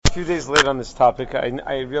few days late on this topic.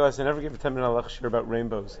 I realized I never gave a 10-minute lecture about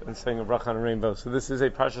rainbows and saying a bracha on a rainbow. So this is a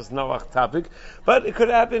Parshas Noach topic, but it could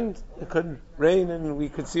happen. It could rain and we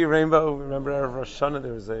could see a rainbow. Remember, Erev Rosh Hashanah,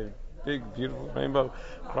 there was a big, beautiful rainbow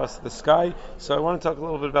across the sky. So I want to talk a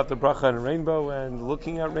little bit about the bracha and rainbow and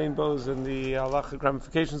looking at rainbows and the halachic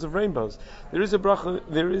ramifications of rainbows. There is a bracha,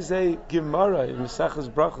 there is a Gemara in Mesachas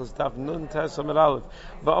Brachos, Daf Nun Tes Amud Aleph.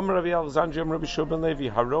 Va'amar Rabbi Alexandria Rabbi Shua ben Levi,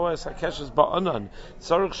 Haroa es hakeshes ba'anan,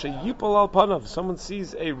 tzarich sheyipol al panav. Someone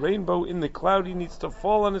sees a rainbow in the cloud, he needs to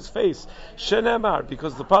fall on his face. Shenemar,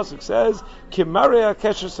 because the pasuk says, Kimare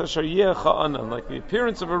hakeshes asher yeh cha'anan, like the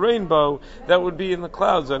appearance of a rainbow that would be in the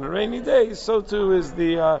clouds on a rainy day, so too is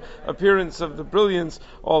the appearance of the brilliance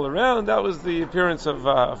all around. That was the appearance of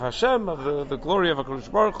Hashem, of the glory of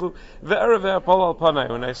HaKadosh Baruch Hu. Ve'erev ve'apol al panai.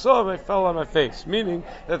 When I saw him, I fell on my face. Meaning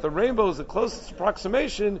that the rainbow is the closest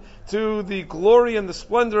approximation to the glory and the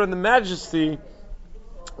splendor and the majesty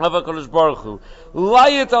of HaKadosh Baruch Hu.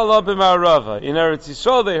 Layet Allah b'ma'arava. In Eretz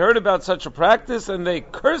Yisrael, they heard about such a practice and they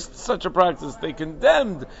cursed such a practice. They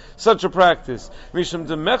condemned such a practice. Mishum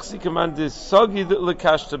demechsi commandis sagid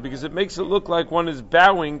lekashta, because it makes it look like one is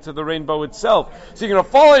bowing to the rainbow itself. So you're going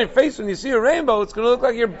to fall on your face when you see a rainbow. It's going to look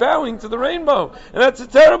like you're bowing to the rainbow, and that's a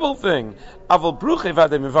terrible thing. Aval bruche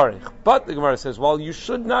vade mivarich. But the Gemara says, while you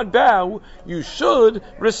should not bow, you should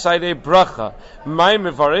recite a bracha. My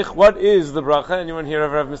mivarich. What is the bracha? Anyone here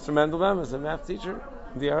ever have Mr. Mendelbaum as a math teacher?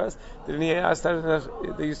 DRS? Didn't he ask that?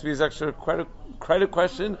 There used to be his extra credit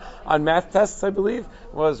question on math tests, I believe,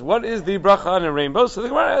 was what is the bracha on a rainbow? So the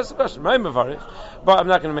Gemara asks the question, my mevarich, but I'm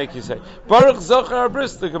not going to make you say. Baruch zocher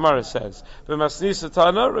abris, the Gemara says. B'masni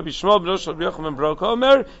satana, Rabbi Shmuel ben Yoshua ben Yochanan ben Broka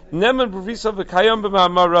Omer, neman b'visa v'kayam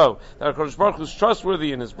b'ma'amaro. That HaKadosh Baruch Hu is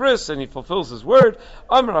trustworthy in his bris and he fulfills his word.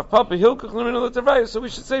 Amar Rav Papa hilkuch l'minu l'tavaya. So we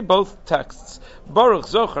should say both texts. Baruch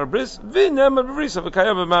zocher abris, v'neman b'visa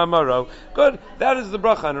v'kayam b'ma'amaro. Good. That is the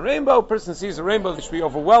bracha on a rainbow. A person sees a rainbow, they should be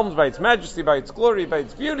overwhelmed by its majesty, by its glory, by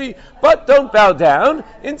its beauty, but don't bow down.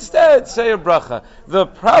 Instead, say a bracha. The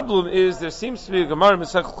problem is there seems to be a Gemara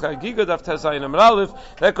Masechut Chagiga Daf Tes Ayin Amud Aleph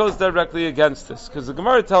that goes directly against this, because the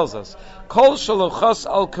Gemara tells us, Kol shalochas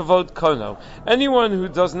al kavod kono. Anyone who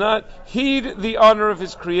does not heed the honor of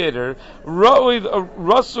his Creator,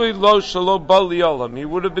 rasoi lo shalo bal liolam. He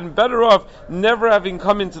would have been better off never having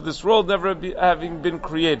come into this world, never having been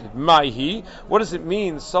created. Maihi. What does it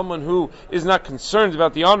mean? Someone who is not concerned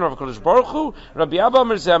about the honor of HaKadosh Baruch Hu. Rabbi Abba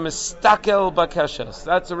Omer zeh mistakel bakeshes.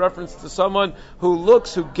 That's a reference to someone who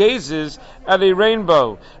looks, who gazes at a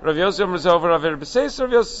rainbow. Rav Yosef Omer zeh over aver b'seis.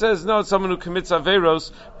 Rav Yosef says no, it's someone who commits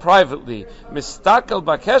averos privately. Mistakel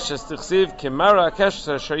bakeshes tichsiv kimara keshes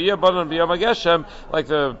shariya banon b'yom hageshem, like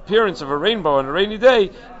the appearance of a rainbow on a rainy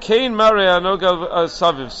day. Kain mare anogal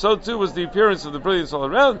saviv. So too was the appearance of the brilliance all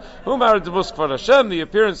around. Hu mare debusk for Hashem, the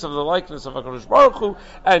appearance of the likeness of HaKadosh Baruch Hu,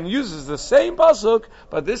 and uses the same pasuk,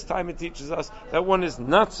 but this time it teaches us that one is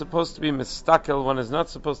not supposed to be mistakel, one is not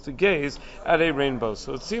supposed to gaze at a rainbow.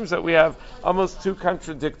 So it seems that we have almost two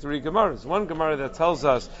contradictory Gemaras. One Gemara that tells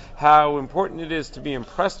us how important it is to be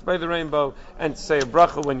impressed by the rainbow and to say a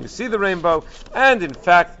bracha when you see the rainbow, and in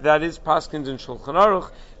fact that is paskined in Shulchan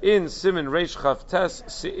Aruch in Siman Reish Chav Tes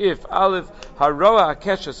Seif Aleph Haroa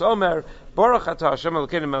Hakeshes Omer Baruch atah Hashem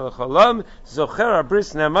Elokeinu melech haolam zocher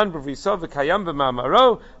abris ne'aman b'vriso v'kayam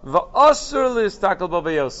b'ma'amaro v'asur li'istakal bo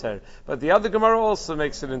b'yoser. But the other Gemara also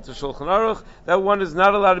makes it into Shulchan Aruch that one is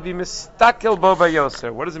not allowed to be mistakel bo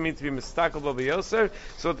b'yoser. What does it mean to be mistakel bo b'yoser?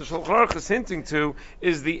 So what the Shulchan Aruch is hinting to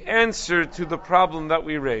is the answer to the problem that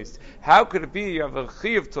we raised. How could it be you have a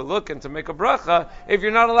chiyuv to look and to make a bracha if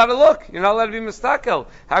you're not allowed to look? You're not allowed to be mistakel.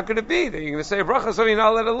 How could it be that you're going to say a bracha so you're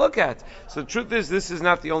not allowed to look at? So the truth is, this is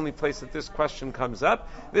not the only place that this question comes up.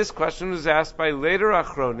 This question was asked by later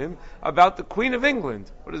Achronim about the Queen of England.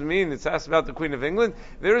 What does it mean? It's asked about the Queen of England.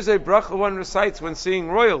 There is a bracha one recites when seeing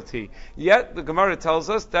royalty. Yet the Gemara tells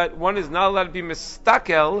us that one is not allowed to be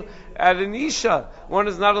mistakel at an isha. One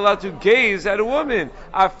is not allowed to gaze at a woman.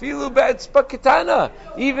 Afilu be'etzba ketana.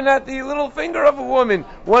 Even at the little finger of a woman,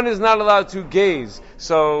 one is not allowed to gaze.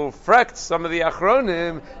 So, frekt some of the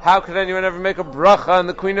Achronim, how could anyone ever make a bracha on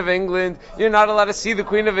the Queen of England? You're not allowed to see the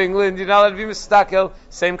Queen of England. You're not allowed to be mistakel.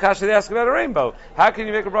 Same kasha they ask about a rainbow. How can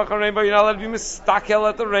you make a bracha on a rainbow? You're not allowed to be mistakel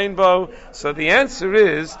at the rainbow. So the answer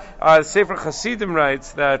is, Sefer Chasidim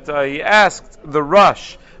writes that he asked the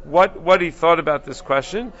Rosh what he thought about this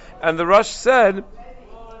question, and the Rosh said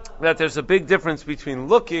that there's a big difference between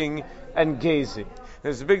looking and gazing.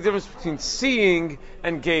 There's a big difference between seeing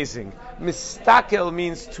and gazing. Mistakel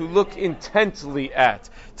means to look intently at,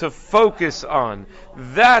 to focus on.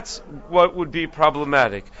 That's what would be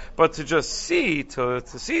problematic. But to just see, to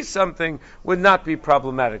see something would not be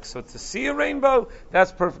problematic. So to see a rainbow,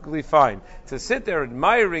 that's perfectly fine. To sit there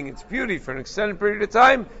admiring its beauty for an extended period of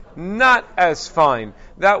time, not as fine.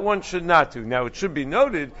 That one should not do. Now, it should be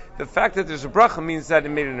noted, the fact that there's a bracha means that it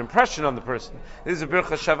made an impression on the person. This is a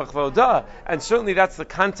bircha shavach v'odah, and certainly that's the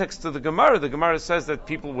context of the Gemara. The Gemara says that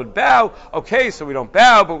people would bow. Okay, so we don't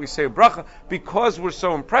bow, but we say a bracha because we're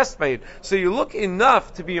so impressed by it. So you look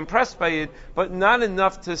enough to be impressed by it, but not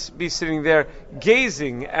enough to be sitting there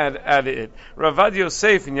gazing at it. Ravad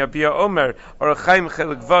Yosef in Yabia Omer, or Chaim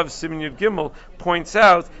Chelik Vav Simin Yud Gimel, points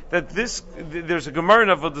out that there's a Gemara in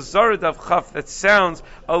Avodah Zarah Daf Chaf that sounds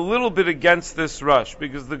a little bit against this rush,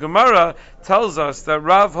 because the Gemara tells us that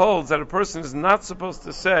Rav holds that a person is not supposed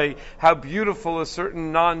to say how beautiful a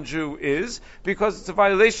certain non-Jew is, because it's a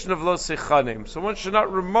violation of Lo Sechanim. So one should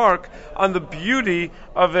not remark on the beauty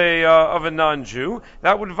of a non-Jew.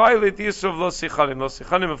 That would violate the issue of Lo Sechanim. Lo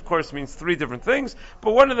Sechanim, of course, means three different things,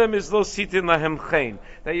 but one of them is Lo Sitin Lahem Chen,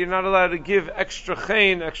 that you're not allowed to give extra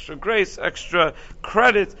chen, extra grace, extra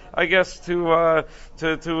credit, I guess, to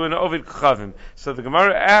an Ovid Kchavim. So the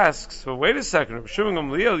Gemara asks, well, wait a second, Rabbi Shimon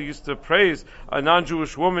Gamliel used to praise a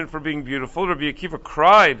non-Jewish woman for being beautiful. Rabbi Akiva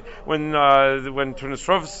cried when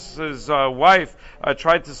Turnesrov's wife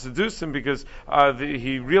tried to seduce him because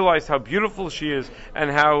he realized how beautiful she is and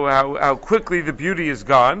how quickly the beauty is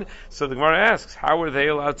gone. So the Gemara asks, how are they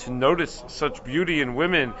allowed to notice such beauty in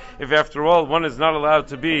women if, after all, one is not allowed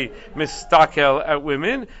to be mistakel at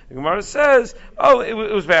women? The Gemara says, it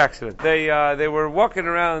was by accident. They were walking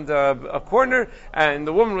around a corner, and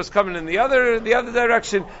the woman was coming in the other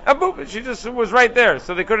direction, and boom, she just was right there,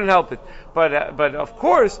 so they couldn't help it. But of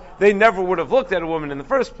course, they never would have looked at a woman in the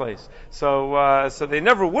first place. So they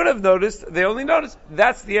never would have noticed. They only noticed.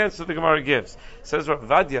 That's the answer the Gemara gives. Says Rav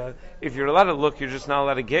Vadia, if you're allowed to look, you're just not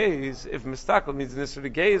allowed to gaze. If mistakel means nisr to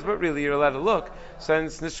gaze, but really you're allowed to look, so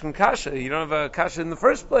it's nishkum kasha. You don't have a kasha in the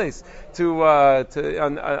first place on Rabbi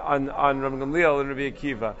Gamliel and Rabbi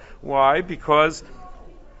Akiva. Why? Because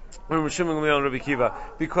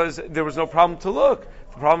because there was no problem to look.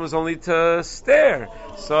 The problem was only to stare.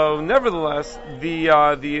 So, nevertheless, the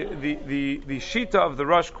shita of the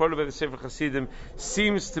Rosh quoted by the Sefer Hasidim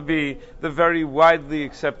seems to be the very widely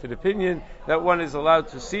accepted opinion that one is allowed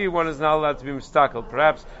to see, one is not allowed to be mistakel.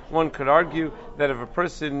 Perhaps one could argue that if a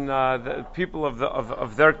person, people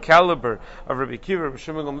of their caliber, of Rabbi Akiva, Rabbi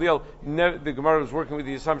Shimon Gamliel, the Gemara was working with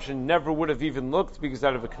the assumption never would have even looked because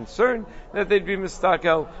out of a concern that they'd be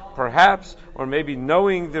mistakel, perhaps, or maybe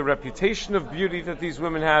knowing the reputation of beauty that these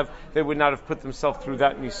women have, they would not have put themselves through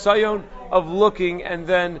that nisayon of looking and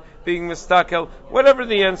then being mistakel. Whatever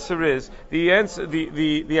the answer is,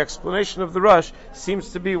 the explanation of the Rush seems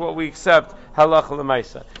to be what we accept halacha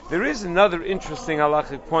l'maisa. There is another interesting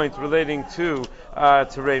halachic point relating to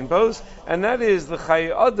rainbows, and that is the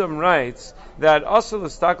Chai Adam writes that also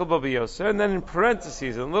l'stakel b'biyoser, and then in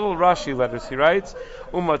parentheses, in little Rashi letters, he writes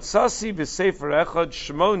umatzasi b'sefer echad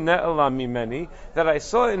shmo ne'ela mimeni, that I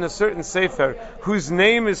saw in a certain sefer whose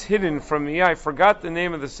name is hidden from me. I forgot the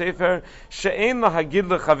name of the sefer. She'ein lahagid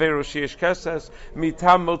lechaveru sheyesh keses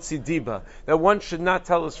mitam motzi diba, that one should not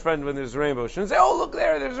tell his friend when there's a rainbow. Shouldn't say, "Oh, look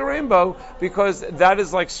there, there's a rainbow," because that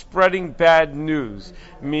is like spreading bad news.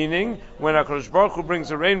 Meaning, when HaKadosh Baruch Hu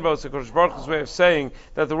brings a rainbow, it's HaKadosh Baruch Hu's way of saying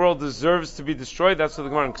that the world deserves to be destroyed. That's what the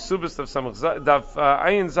Gemara in Ksubas Daf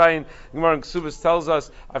Ayin Zayin, Gemara in Ksubas tells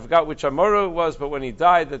us. I forgot which Amora it was, but when he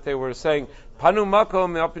died, that they were saying Panu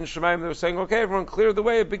Makom up in Shemaim, they were saying, okay, everyone clear the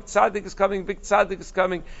way, a big tzaddik is coming, big tzaddik is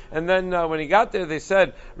coming. And then when he got there, they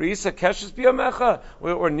said, Reisa Keshes Biyamecha,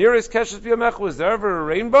 or nearest Keshes Biyamecha, was there ever a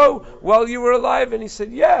rainbow while you were alive? And he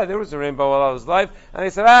said, yeah, there was a rainbow while I was alive. And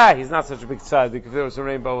they said, he's not such a big tzaddik if there was a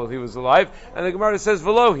rainbow while he was alive. And the Gemara says,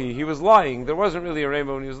 Velohi, he was lying. There wasn't really a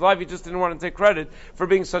rainbow when he was alive, he just didn't want to take credit for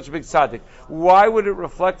being such a big tzaddik. Why would it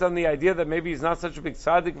reflect on the idea that maybe he's not such a big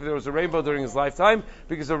tzaddik if there was a rainbow during his lifetime?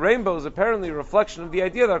 Because a rainbow is apparently a reflection of the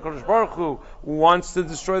idea that HaKadosh Baruch Hu wants to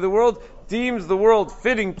destroy the world, deems the world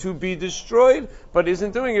fitting to be destroyed, but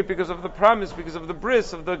isn't doing it because of the promise, because of the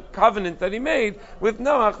bris, of the covenant that he made with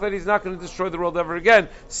Noach that he's not going to destroy the world ever again,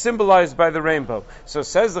 symbolized by the rainbow. So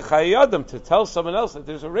says the Chai Adam, to tell someone else that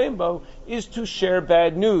there's a rainbow is to share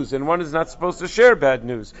bad news, and one is not supposed to share bad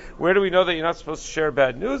news. Where do we know that you're not supposed to share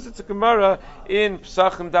bad news? It's a Gemara in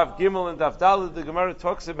Pesachim Daf Gimel and Daf Daled. The Gemara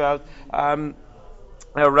talks about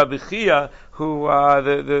Rabbi Chia, who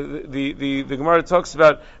the Gemara talks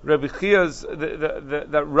about Rabbi Chia's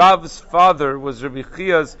that Rav's father was Rabbi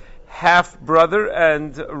Chia's half-brother,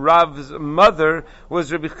 and Rav's mother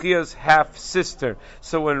was Rabbi Chia's half-sister.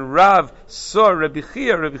 So when Rav saw Rabbi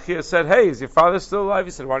Chia said, hey, is your father still alive?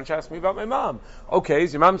 He said, why don't you ask me about my mom? Okay,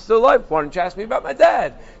 is your mom still alive? Why don't you ask me about my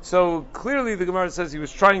dad? So clearly the Gemara says he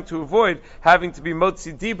was trying to avoid having to be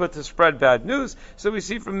motzi diba to spread bad news. So we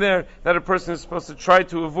see from there that a person is supposed to try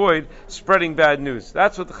to avoid spreading bad news.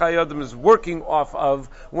 That's what the Chayei Adam is working off of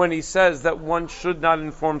when he says that one should not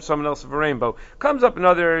inform someone else of a rainbow. Comes up in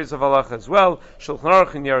other areas of halacha as well. Shulchan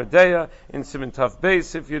Aruch in Yoreh De'ah, in Siman Taf Beis,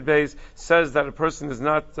 Sif Yud Beis, says that a person is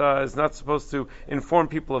not supposed to inform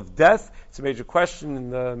people of death. It's a major question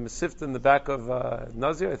in the Masifta in the back of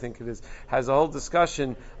Nazir, I think it is, has a whole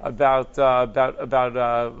discussion about what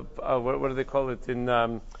do they call it in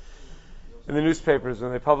the newspapers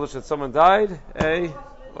when they publish that someone died?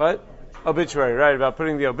 Obituary, right, about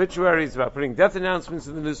putting the obituaries, about putting death announcements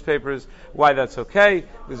in the newspapers, why that's okay.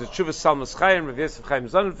 There's a Tshuvas Salmas Chaim, Rav Yosef Chaim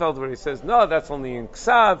Sonnenfeld, where he says, no, that's only in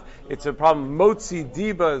Ksav, it's a problem, Motzi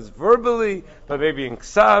Diba is verbally, but maybe in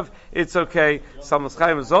Ksav, it's okay. Salmas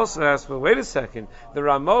Chaim is also asked, well, wait a second, the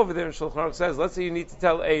Rama over there in Shulchan Aruch says, let's say you need to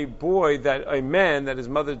tell a man that his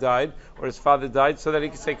mother died, or his father died, so that he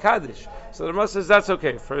can say Kaddish. So the Rama says, that's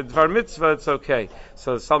okay. For a Dvar Mitzvah, it's okay.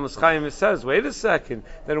 So Salmas Chaim says, wait a second,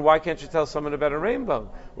 then why can't you tell someone about a rainbow?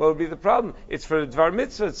 What would be the problem? It's for a Dvar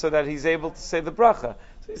Mitzvah, so that he's able to say the bracha.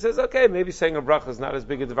 So he says, okay, maybe saying a bracha is not as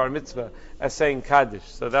big a Dvar Mitzvah as saying Kaddish.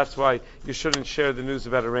 So that's why you shouldn't share the news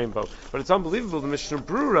about a rainbow. But it's unbelievable. The Mishnah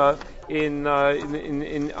Brura in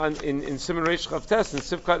Siman Reish Chav Tes, in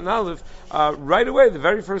Sivkat and Aleph, right away, the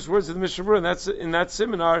very first words of the Mishnah Brura in that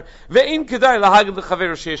seminar, Ve'in kedai lahagid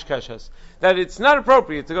lechaveru sheish kashas, that it's not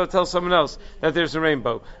appropriate to go tell someone else that there's a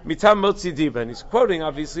rainbow. Mitam motzi diba. And he's quoting,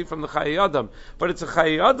 obviously, from the Chayei Adam. But it's a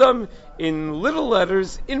Chayei Adam in little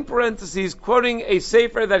letters, in parentheses, quoting a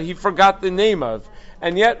sefer that he forgot the name of.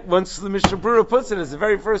 And yet, once the Mishnah Brura puts it as the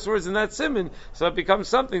very first words in that siman, so it becomes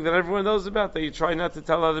something that everyone knows about, that you try not to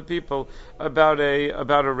tell other people about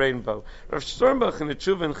a rainbow. Rav Sternbach in the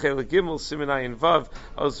Tshuva in Chelik Gimel, Siman Ayin Vav,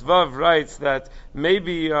 Os Vav writes that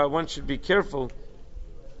maybe one should be careful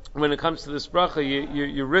when it comes to this bracha.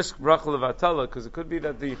 You risk bracha levatala, because it could be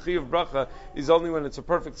that the chiyuv bracha is only when it's a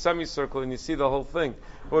perfect semicircle and you see the whole thing.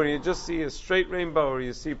 But when you just see a straight rainbow, or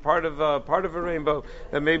you see part of a rainbow,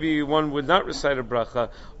 then maybe one would not recite a bracha.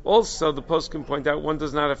 Also, the post can point out one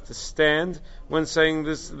does not have to stand when saying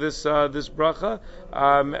this bracha,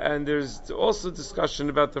 and there's also discussion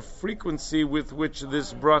about the frequency with which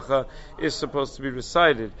this bracha is supposed to be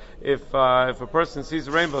recited. If a person sees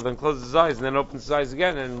a rainbow, then closes his eyes and then opens his eyes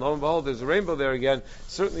again, and lo and behold, there's a rainbow there again,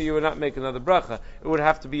 certainly you would not make another bracha. It would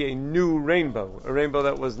have to be a new rainbow, a rainbow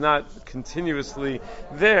that was not continuously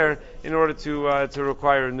there in order to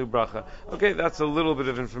require a new bracha. Okay, that's a little bit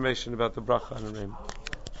of information about the bracha on a rainbow.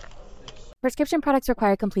 Prescription products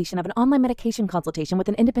require completion of an online medication consultation with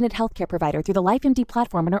an independent healthcare provider through the LifeMD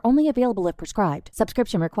platform and are only available if prescribed.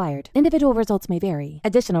 Subscription required. Individual results may vary.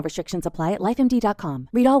 Additional restrictions apply at lifemd.com.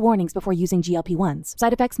 Read all warnings before using GLP-1s.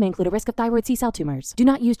 Side effects may include a risk of thyroid C-cell tumors. Do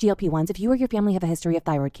not use GLP-1s if you or your family have a history of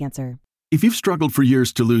thyroid cancer. If you've struggled for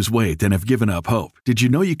years to lose weight and have given up hope, did you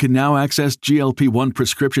know you can now access GLP-1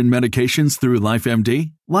 prescription medications through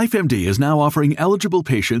LifeMD? LifeMD is now offering eligible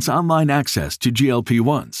patients online access to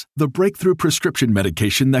GLP-1s, the breakthrough prescription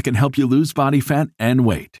medication that can help you lose body fat and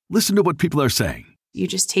weight. Listen to what people are saying. You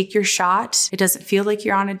just take your shot. It doesn't feel like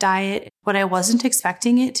you're on a diet. What I wasn't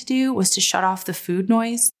expecting it to do was to shut off the food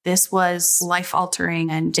noise. This was life-altering,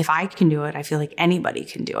 and if I can do it, I feel like anybody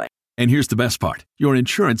can do it. And here's the best part. Your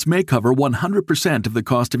insurance may cover 100% of the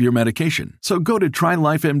cost of your medication. So go to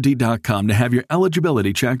TryLifeMD.com to have your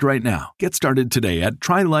eligibility checked right now. Get started today at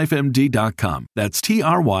TryLifeMD.com. That's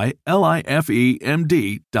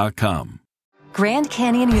TryLifeMD.com. Grand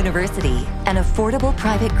Canyon University, an affordable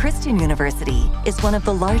private Christian university, is one of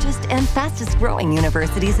the largest and fastest growing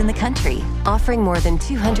universities in the country, offering more than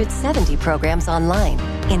 270 programs online.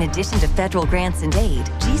 In addition to federal grants and aid,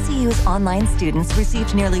 GCU's online students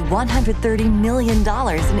received nearly $130 million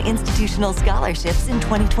in institutional scholarships in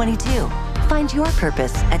 2022. Find your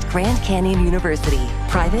purpose at Grand Canyon University.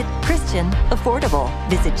 Private, Christian, affordable.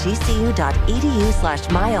 Visit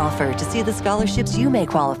gcu.edu/myoffer to see the scholarships you may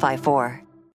qualify for.